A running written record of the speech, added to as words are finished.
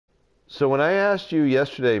So when I asked you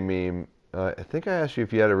yesterday, Meme, I think I asked you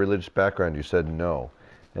if you had a religious background. You said no.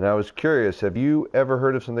 And I was curious, have you ever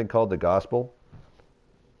heard of something called the gospel?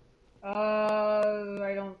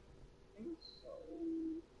 I don't think so.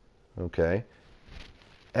 Okay.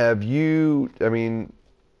 Have you ever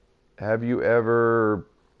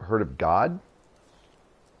heard of God?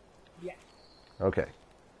 Yes. Okay.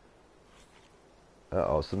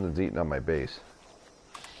 Uh-oh, something's eating on my base.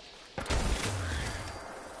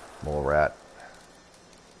 Mole rat.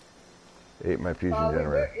 Ate my fusion Wait,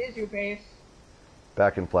 generator. where is your base?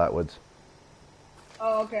 Back in Flatwoods.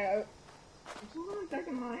 Oh, okay. Is someone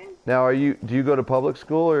attacking mine? Now, do you go to public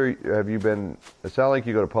school or have you been, it sounds like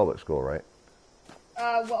you go to public school, right?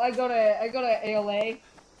 Well, I go to ALA.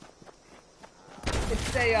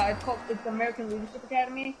 It's the American Leadership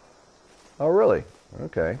Academy. Oh, really?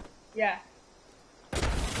 Okay. Yeah.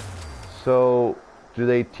 So, do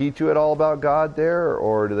they teach you at all about God there,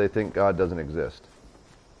 or do they think God doesn't exist?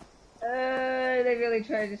 They really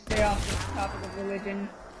try to stay off the topic of religion.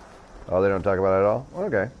 Oh, they don't talk about it at all?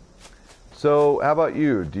 Okay. So, how about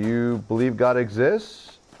you? Do you believe God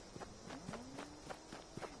exists?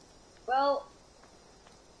 Well,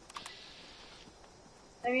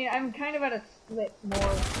 I mean, I'm kind of at a split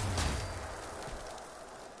more.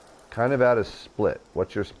 Kind of at a split.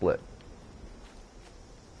 What's your split?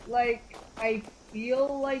 Like, I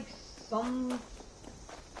feel like some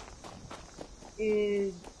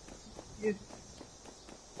is just.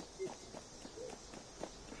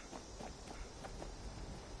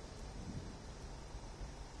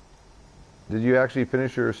 Did you actually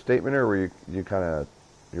finish your statement, or were you kind of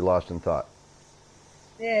you're lost in thought?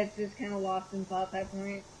 Yeah, it's just kind of lost in thought at that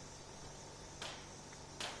point.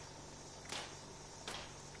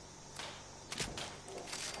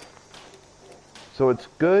 So it's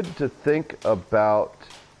good to think about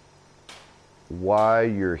why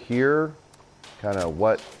you're here, kind of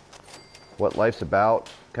what life's about,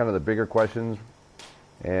 kind of the bigger questions,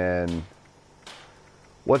 and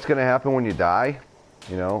what's going to happen when you die.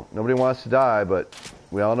 You know, nobody wants to die, but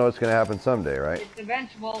we all know it's going to happen someday, right? It's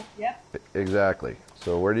eventual. Yep. Exactly.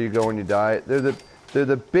 So where do you go when you die? They're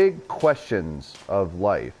the big questions of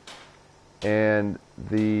life, and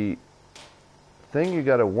the thing you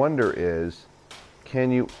got to wonder is, can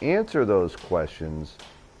you answer those questions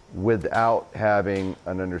without having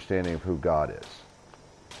an understanding of who God is?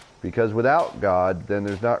 Because without God, then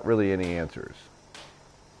there's not really any answers.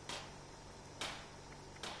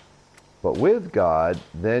 But with God,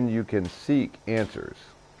 then you can seek answers.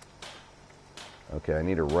 Okay, I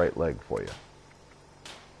need a right leg for you.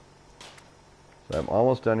 So I'm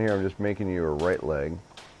almost done here. I'm just making you a right leg.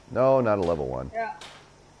 No, not a level 1. Yeah.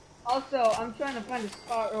 Also, I'm trying to find a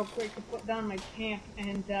spot real quick to put down my camp,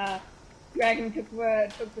 and Dragon took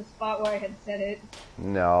the spot where I had set it.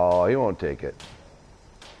 No, he won't take it.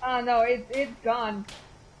 No, it's gone.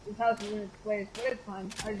 His house is in its place, but it's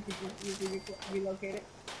fine. I just usually relocate it.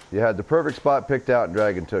 You had the perfect spot picked out and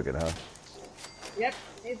Dragon took it, huh? Yep,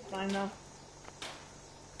 it's fine though.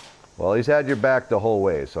 Well, he's had your back the whole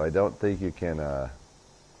way, so I don't think you can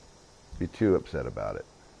be too upset about it.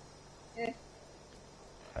 Eh.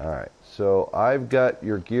 Alright, so I've got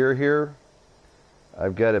your gear here.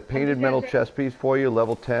 I've got a painted metal chest piece for you,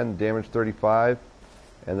 level 10, damage 35,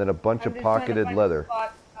 and then a bunch of pocketed leather.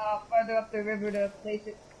 Spot, farther up the river to place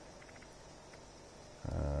it.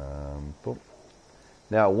 Boom.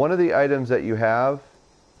 Now, one of the items that you have...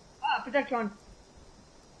 Protection.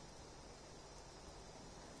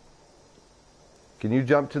 Can you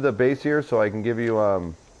jump to the base here so I can give you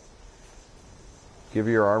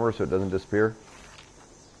your armor so it doesn't disappear?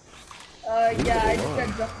 Yeah, I just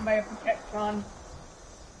got jumped by a protection.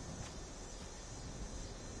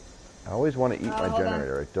 I always want to eat my Hold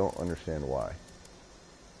generator. I don't understand why.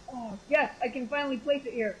 Oh, yes, I can finally place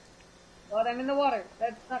it here. But I'm in the water.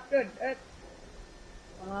 That's not good.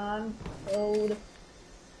 Come on, load.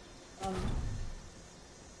 Oh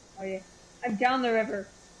yeah, I'm down the river.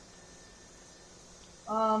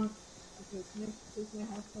 Okay, can I place my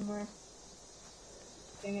house somewhere?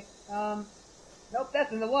 Dang it. Nope,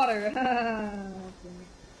 that's in the water. Dang it.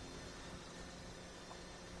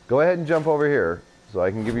 Go ahead and jump over here so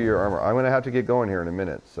I can give you your armor. I'm going to have to get going here in a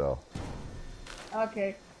minute, so.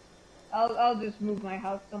 Okay. I'll just move my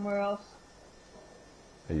house somewhere else.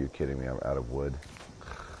 Are you kidding me? I'm out of wood.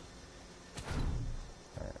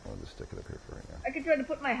 Alright, I'll just stick it up here for right now. I could try to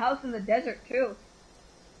put my house in the desert too.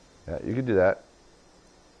 Yeah, you could do that.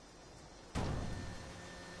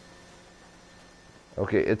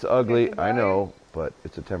 Okay, it's ugly, I know, but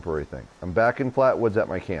it's a temporary thing. I'm back in Flatwoods at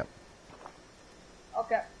my camp.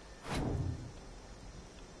 Okay.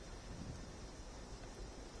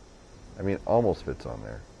 I mean, almost fits on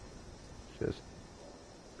there. Just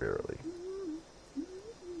barely.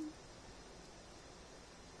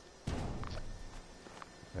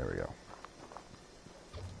 There we go.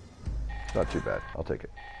 Not too bad. I'll take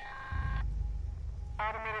it.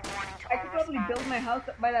 I could probably build my house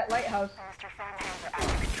up by that lighthouse.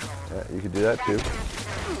 Yeah, you could do that too.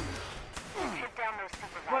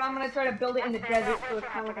 But I'm gonna try to build it in the desert, so it's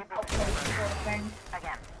kind of like an outpost sort of thing.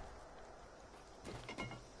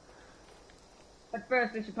 But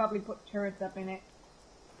first, I should probably put turrets up in it.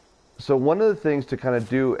 So one of the things to kind of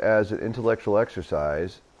do as an intellectual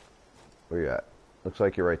exercise, where you at? Looks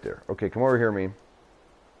like you're right there. Okay, come over here, Meme.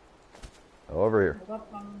 Over here. Hold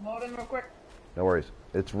up, I'm loading real quick. No worries.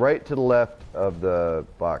 It's right to the left of the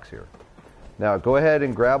box here. Now go ahead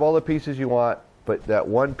and grab all the pieces you want, but that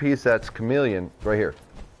one piece that's chameleon, right here.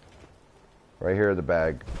 Right here in the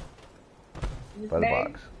bag. By the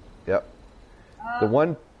box. Yep.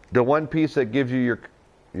 The one piece that gives you your,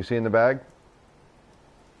 you see in the bag?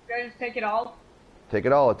 Should I just take it all? Take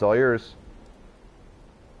it all, it's all yours.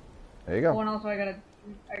 There you go. Oh, and also I gotta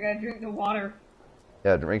drink the water.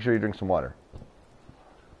 Yeah, make sure you drink some water.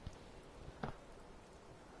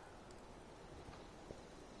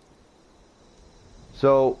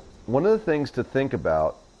 So, one of the things to think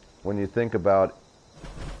about when you think about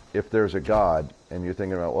if there's a God, and you're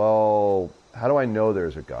thinking about, well, how do I know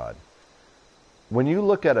there's a God? When you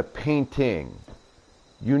look at a painting,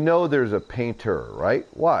 you know there's a painter, right?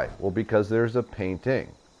 Why? Well, because there's a painting.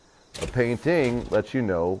 A painting lets you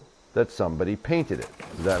know that somebody painted it.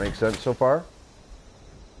 Does that make sense so far?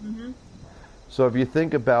 Mm-hmm. So if you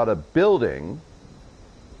think about a building,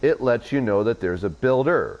 it lets you know that there's a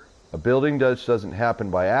builder. A building doesn't happen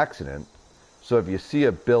by accident. So if you see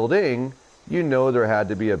a building, you know there had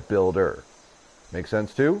to be a builder. Make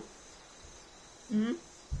sense too? Mm-hmm.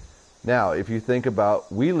 Now, if you think about,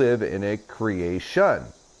 we live in a creation.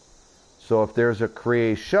 So if there's a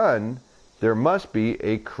creation, there must be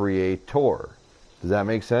a creator. Does that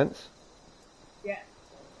make sense? Yes.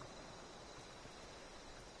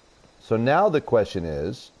 So now the question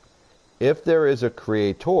is, if there is a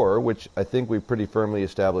creator, which I think we've pretty firmly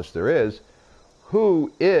established there is,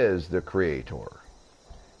 who is the creator?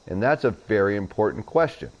 And that's a very important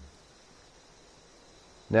question.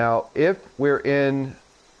 Now, if we're in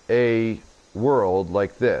a world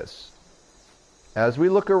like this, as we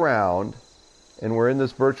look around and we're in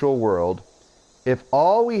this virtual world, if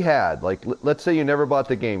all we had, like let's say you never bought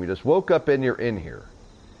the game, you just woke up and you're in here,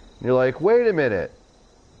 and you're like, wait a minute,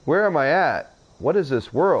 where am I at? What is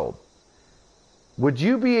this world? Would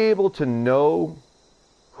you be able to know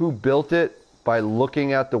who built it by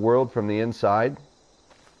looking at the world from the inside?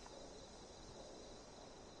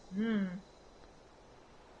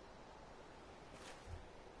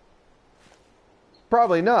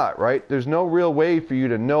 Probably not, right? There's no real way for you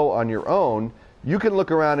to know on your own. You can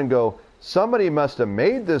look around and go, somebody must have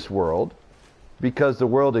made this world because the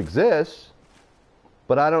world exists,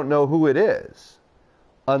 but I don't know who it is.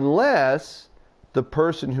 Unless the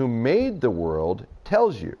person who made the world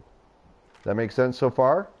tells you. That makes sense so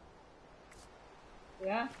far?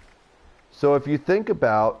 Yeah. So if you think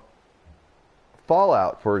about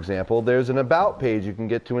Fallout, for example, there's an about page you can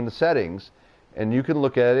get to in the settings, and you can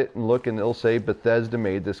look at it and look, and it'll say Bethesda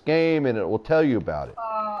made this game, and it will tell you about it.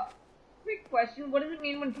 Quick question. What does it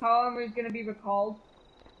mean when power armor is going to be recalled?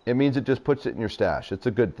 It means it just puts it in your stash. It's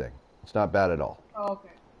a good thing. It's not bad at all. Oh, okay.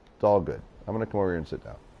 It's all good. I'm going to come over here and sit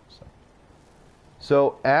down.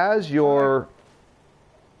 So as you're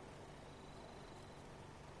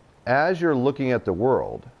looking at the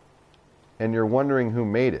world and you're wondering who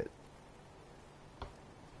made it,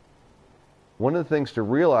 one of the things to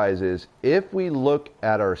realize is if we look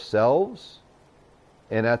at ourselves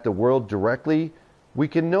and at the world directly, we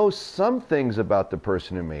can know some things about the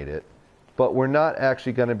person who made it, but we're not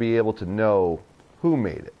actually going to be able to know who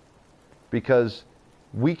made it because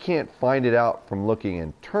we can't find it out from looking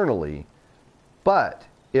internally. But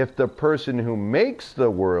if the person who makes the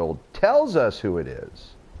world tells us who it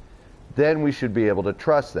is, then we should be able to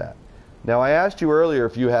trust that. Now, I asked you earlier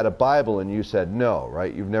if you had a Bible, and you said no,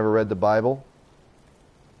 right? You've never read the Bible?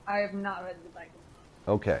 I have not read the Bible.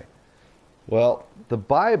 Okay. Well, the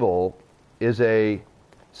Bible is a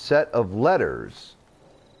set of letters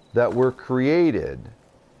that were created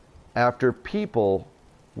after people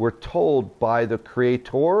were told by the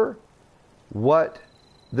Creator what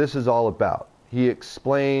this is all about. He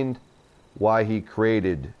explained why he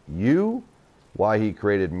created you, why he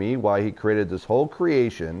created me, why he created this whole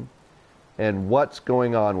creation, and what's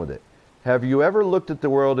going on with it. Have you ever looked at the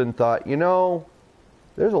world and thought, you know,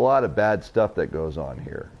 there's a lot of bad stuff that goes on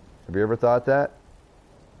here? Have you ever thought that?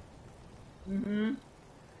 Mm-hmm.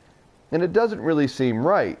 And it doesn't really seem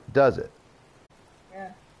right, does it?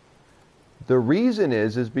 Yeah. The reason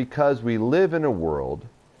is because we live in a world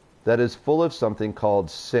that is full of something called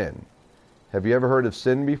sin. Have you ever heard of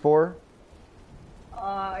sin before?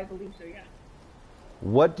 I believe so, yeah.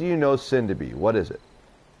 What do you know sin to be? What is it?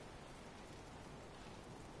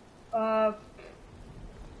 Uh,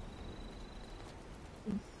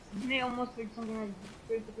 isn't it almost like something like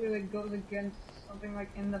basically like goes against something like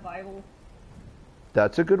in the Bible?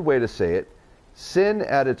 That's a good way to say it. Sin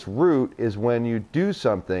at its root is when you do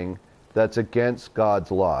something that's against God's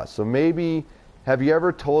law. So maybe, have you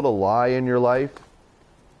ever told a lie in your life?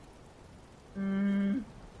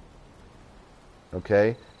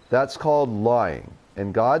 Okay? That's called lying.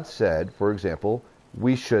 And God said, for example,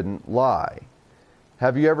 we shouldn't lie.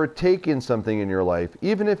 Have you ever taken something in your life,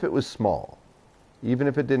 even if it was small, even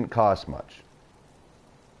if it didn't cost much?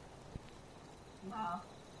 No.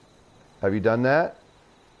 Have you done that?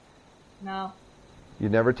 No.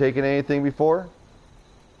 You've never taken anything before?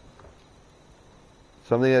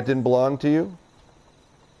 Something that didn't belong to you?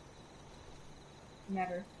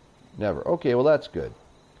 Never. Never. Okay, well that's good.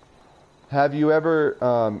 Have you ever,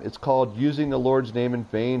 it's called using the Lord's name in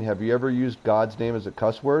vain. Have you ever used God's name as a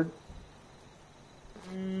cuss word?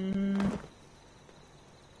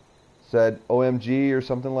 Said OMG or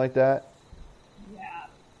something like that? Yeah.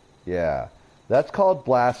 Yeah. That's called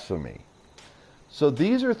blasphemy. So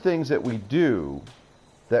these are things that we do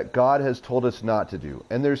that God has told us not to do.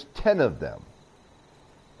 And there's 10 of them.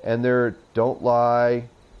 And they're don't lie,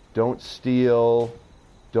 don't steal,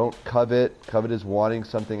 don't covet. Covet is wanting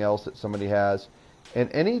something else that somebody has. And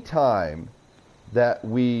any time that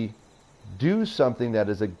we do something that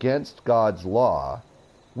is against God's law,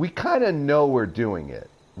 we kind of know we're doing it.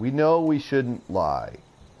 We know we shouldn't lie.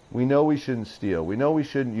 We know we shouldn't steal. We know we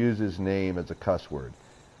shouldn't use his name as a cuss word.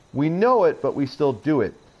 We know it, but we still do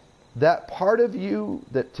it. That part of you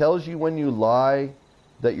that tells you when you lie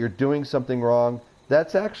that you're doing something wrong,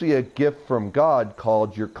 that's actually a gift from God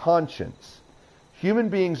called your conscience. Human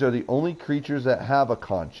beings are the only creatures that have a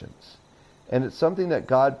conscience. And it's something that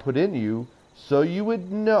God put in you so you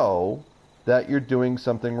would know that you're doing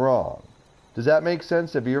something wrong. Does that make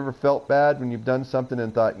sense? Have you ever felt bad when you've done something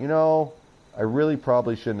and thought, you know, I really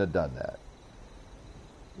probably shouldn't have done that?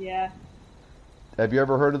 Yeah. Have you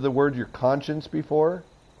ever heard of the word your conscience before?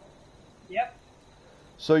 Yep.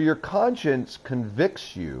 So your conscience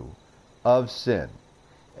convicts you of sin.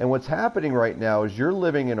 And what's happening right now is you're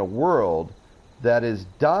living in a world that is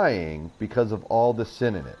dying because of all the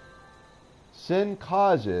sin in it. Sin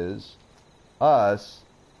causes us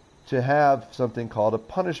to have something called a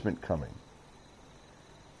punishment coming.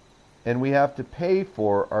 And we have to pay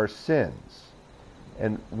for our sins.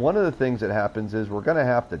 And one of the things that happens is we're going to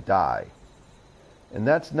have to die. And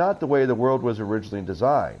that's not the way the world was originally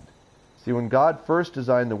designed. See, when God first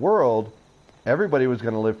designed the world, everybody was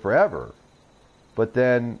going to live forever. But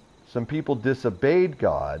then some people disobeyed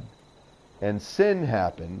God, and sin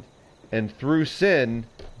happened, and through sin,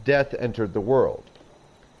 death entered the world.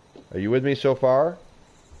 Are you with me so far?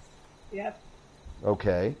 Yep.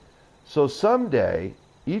 Okay. So someday,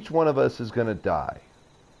 each one of us is going to die.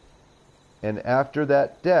 And after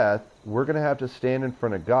that death, we're going to have to stand in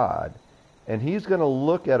front of God, and he's going to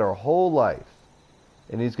look at our whole life.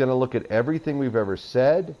 And he's going to look at everything we've ever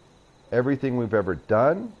said, everything we've ever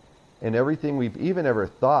done, and everything we've even ever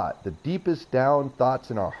thought, the deepest down thoughts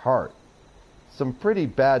in our heart. Some pretty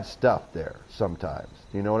bad stuff there sometimes.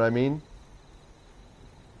 Do you know what I mean?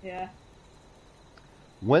 Yeah.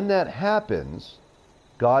 When that happens,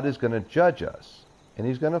 God is going to judge us. And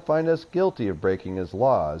he's going to find us guilty of breaking his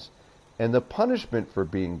laws. And the punishment for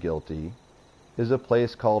being guilty is a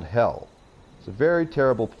place called hell. It's a very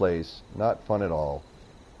terrible place, not fun at all.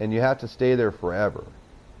 And you have to stay there forever.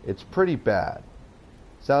 It's pretty bad.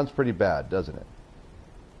 Sounds pretty bad, doesn't it?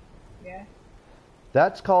 Yeah.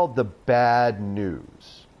 That's called the bad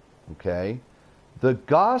news. Okay? The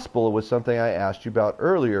gospel was something I asked you about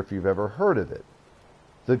earlier if you've ever heard of it.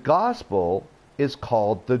 The gospel is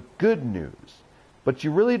called the good news. But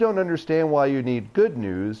you really don't understand why you need good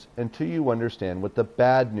news until you understand what the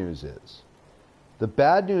bad news is. The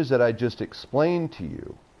bad news that I just explained to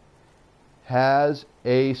you has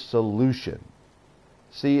a solution.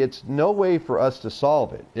 See, it's no way for us to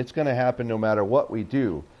solve it. It's going to happen no matter what we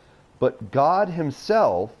do. But God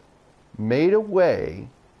himself made a way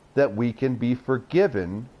that we can be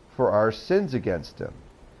forgiven for our sins against him.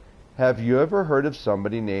 Have you ever heard of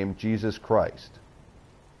somebody named Jesus Christ?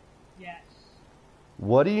 Yes.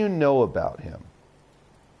 What do you know about him?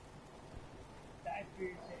 Died for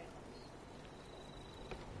your sins.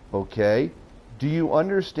 Okay. Do you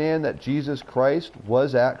understand that Jesus Christ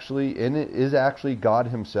is actually God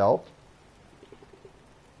himself?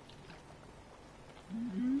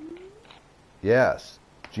 Yes.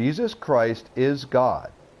 Jesus Christ is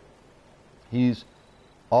God. He's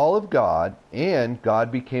all of God, and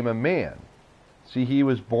God became a man. See, he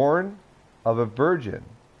was born of a virgin,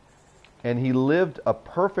 and he lived a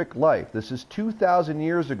perfect life. This is 2,000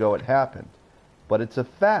 years ago it happened, but it's a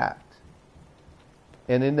fact.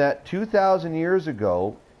 And in that 2,000 years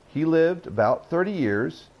ago, he lived about 30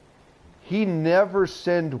 years. He never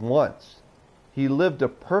sinned once. He lived a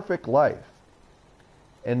perfect life.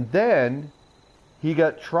 And then he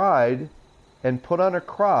got tried and put on a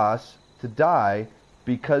cross to die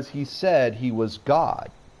because he said he was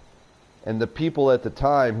God. And the people at the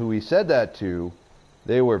time who he said that to,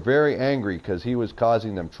 they were very angry because he was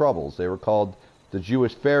causing them troubles. They were called the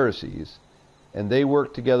Jewish Pharisees. And they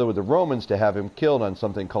worked together with the Romans to have him killed on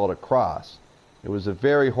something called a cross. It was a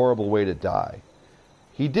very horrible way to die.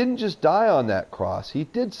 He didn't just die on that cross. He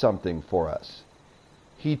did something for us.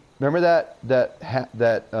 Remember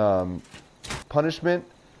that punishment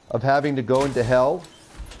of having to go into hell?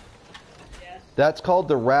 Yes. That's called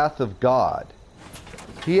the wrath of God.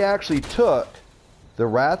 He actually took the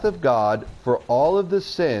wrath of God for all of the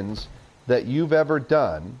sins that you've ever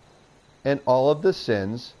done, and all of the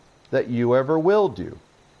sins that you ever will do,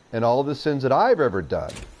 and all of the sins that I've ever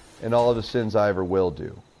done, and all of the sins I ever will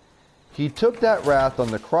do. He took that wrath on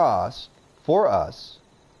the cross for us,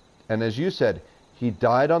 and as you said, he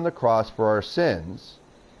died on the cross for our sins.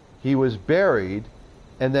 He was buried,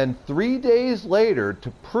 and then 3 days later, to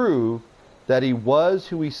prove that he was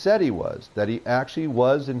who he said he was, that he actually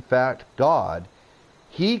was in fact God,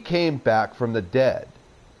 he came back from the dead.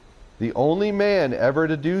 The only man ever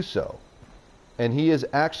to do so. And he is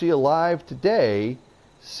actually alive today,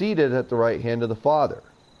 seated at the right hand of the Father.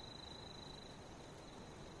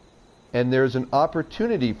 And there's an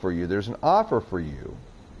opportunity for you, there's an offer for you,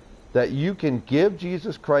 that you can give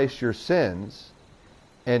Jesus Christ your sins,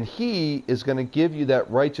 and he is going to give you that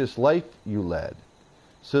righteous life you led,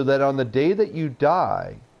 so that on the day that you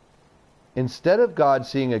die, instead of God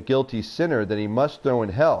seeing a guilty sinner that he must throw in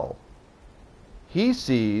hell, he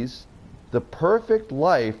sees the perfect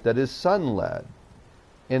life that his son led,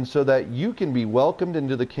 and so that you can be welcomed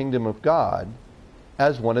into the kingdom of God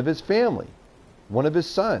as one of his family, one of his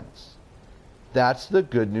sons. That's the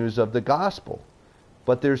good news of the gospel.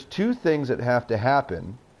 But there's two things that have to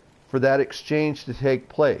happen for that exchange to take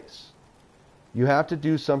place. You have to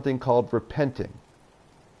do something called repenting.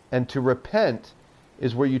 And to repent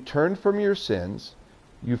is where you turn from your sins.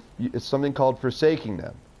 It's something called forsaking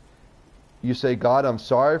them. You say, God, I'm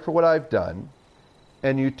sorry for what I've done.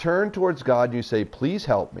 And you turn towards God and you say, please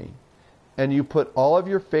help me. And you put all of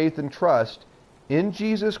your faith and trust in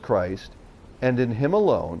Jesus Christ and in him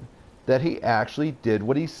alone, that he actually did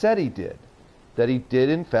what he said he did. That he did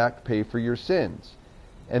in fact pay for your sins.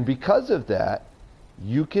 And because of that,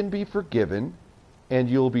 you can be forgiven, and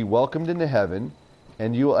you'll be welcomed into heaven,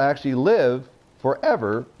 and you will actually live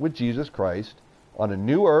forever with Jesus Christ on a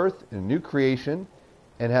new earth, in a new creation,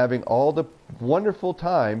 and having all the wonderful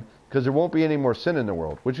time, because there won't be any more sin in the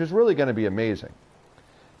world, which is really going to be amazing.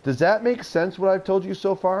 Does that make sense, what I've told you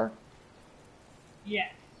so far?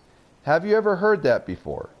 Yes. Have you ever heard that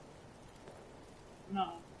before? No.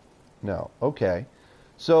 No. Okay.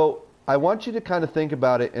 So I want you to kind of think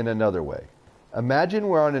about it in another way. Imagine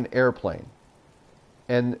we're on an airplane,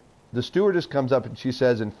 and the stewardess comes up and she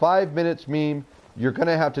says, in 5 minutes, Meme, you're going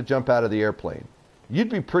to have to jump out of the airplane. You'd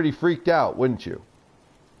be pretty freaked out, wouldn't you?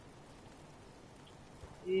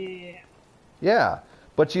 Yeah. Yeah.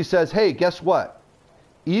 But she says, hey, guess what?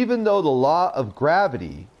 Even though the law of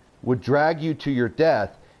gravity would drag you to your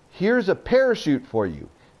death, here's a parachute for you.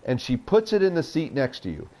 And she puts it in the seat next to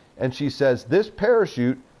you. And she says, this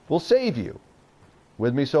parachute will save you.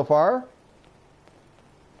 With me so far?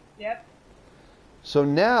 Yep. So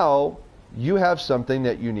now you have something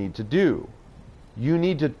that you need to do. You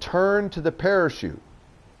need to turn to the parachute.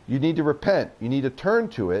 You need to repent. You need to turn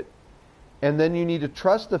to it. And then you need to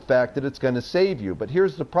trust the fact that it's going to save you. But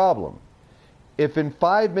here's the problem. If in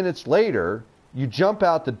 5 minutes later you jump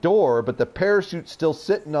out the door, but the parachute's still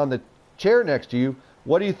sitting on the chair next to you,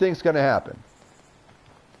 what do you think's going to happen?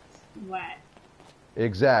 What?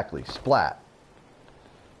 Exactly, splat.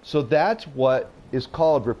 So that's what is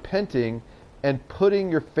called repenting and putting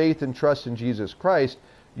your faith and trust in Jesus Christ.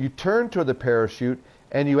 You turn to the parachute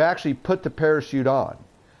and you actually put the parachute on.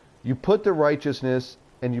 You put the righteousness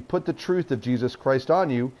and you put the truth of Jesus Christ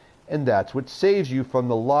on you, and that's what saves you from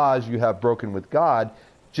the laws you have broken with God,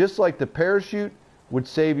 just like the parachute would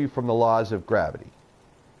save you from the laws of gravity.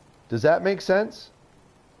 Does that make sense?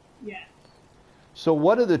 Yes. So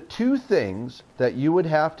what are the two things that you would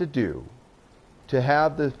have to do to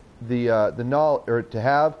have the knowledge, or to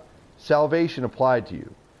have salvation applied to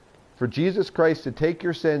you? For Jesus Christ to take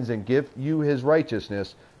your sins and give you his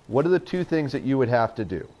righteousness, what are the two things that you would have to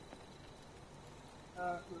do?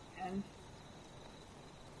 Repent.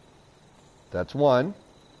 That's one.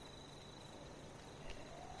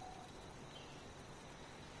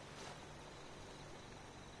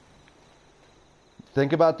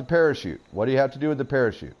 Think about the parachute. What do you have to do with the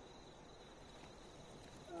parachute?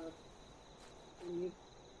 Believe.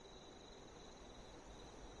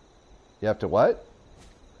 You have to what?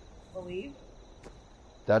 Believe.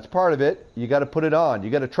 That's part of it. You got to put it on. You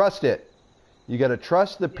got to trust it. You got to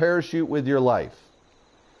trust the parachute with your life.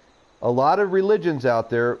 A lot of religions out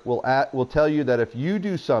there will tell you that if you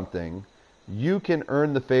do something, you can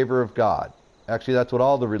earn the favor of God. Actually, that's what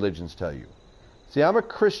all the religions tell you. See, I'm a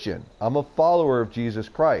Christian. I'm a follower of Jesus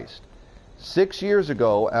Christ. 6 years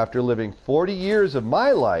ago, after living 40 years of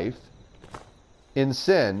my life in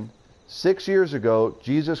sin, 6 years ago,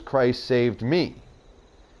 Jesus Christ saved me.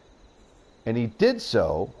 And he did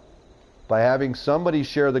so by having somebody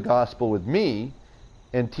share the gospel with me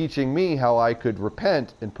and teaching me how I could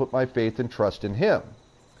repent and put my faith and trust in him.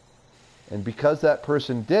 And because that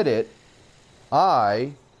person did it,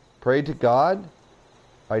 I prayed to God.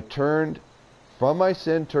 I turned from my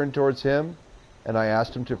sin, turned towards him, and I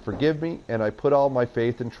asked him to forgive me, and I put all my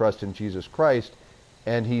faith and trust in Jesus Christ,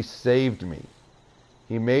 and he saved me.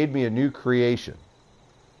 He made me a new creation.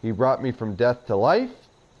 He brought me from death to life,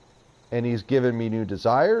 and he's given me new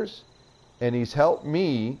desires, and he's helped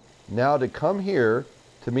me now to come here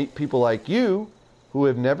to meet people like you who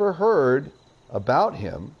have never heard about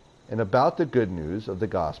him and about the good news of the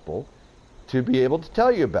gospel, to be able to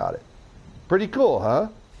tell you about it. Pretty cool, huh?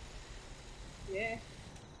 Yeah.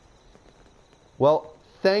 Well,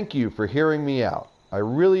 thank you for hearing me out. I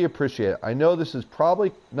really appreciate it. I know this is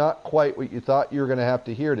probably not quite what you thought you were going to have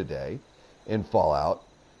to hear today in Fallout,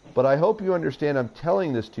 but I hope you understand I'm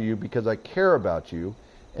telling this to you because I care about you,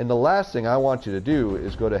 and the last thing I want you to do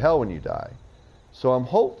is go to hell when you die. So I'm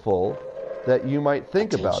hopeful that you might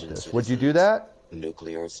think about this. Would you do that?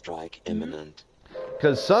 Nuclear strike imminent.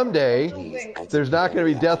 Because someday there's not going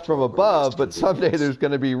to be death from above, but someday there's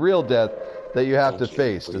going to be real death that you have to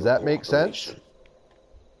face. Does that make sense?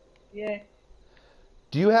 Yeah.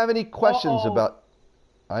 Do you have any questions about...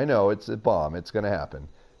 I know, it's a bomb. It's going to happen.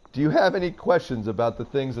 Do you have any questions about the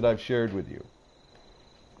things that I've shared with you?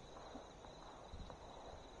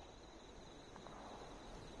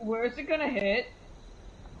 Where is it gonna hit?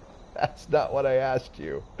 That's not what I asked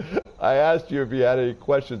you. I asked you if you had any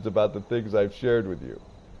questions about the things I've shared with you.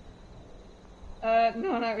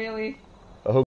 No, not really.